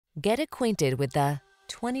Get acquainted with the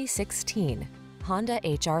 2016 Honda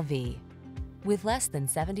HR-V. With less than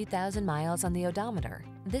 70,000 miles on the odometer,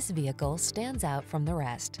 this vehicle stands out from the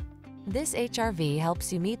rest. This HR-V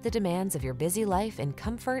helps you meet the demands of your busy life in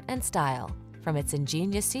comfort and style, from its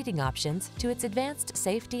ingenious seating options to its advanced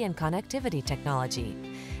safety and connectivity technology.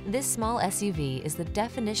 This small SUV is the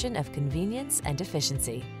definition of convenience and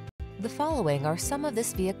efficiency. The following are some of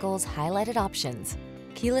this vehicle's highlighted options: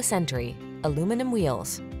 keyless entry, aluminum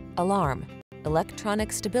wheels, alarm,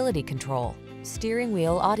 electronic stability control, steering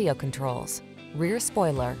wheel audio controls, rear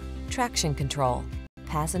spoiler, traction control,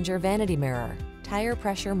 passenger vanity mirror, tire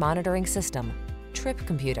pressure monitoring system, trip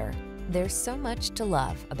computer. There's so much to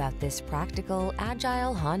love about this practical,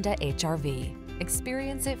 agile Honda HR-V.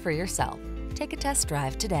 Experience it for yourself. Take a test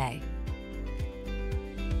drive today.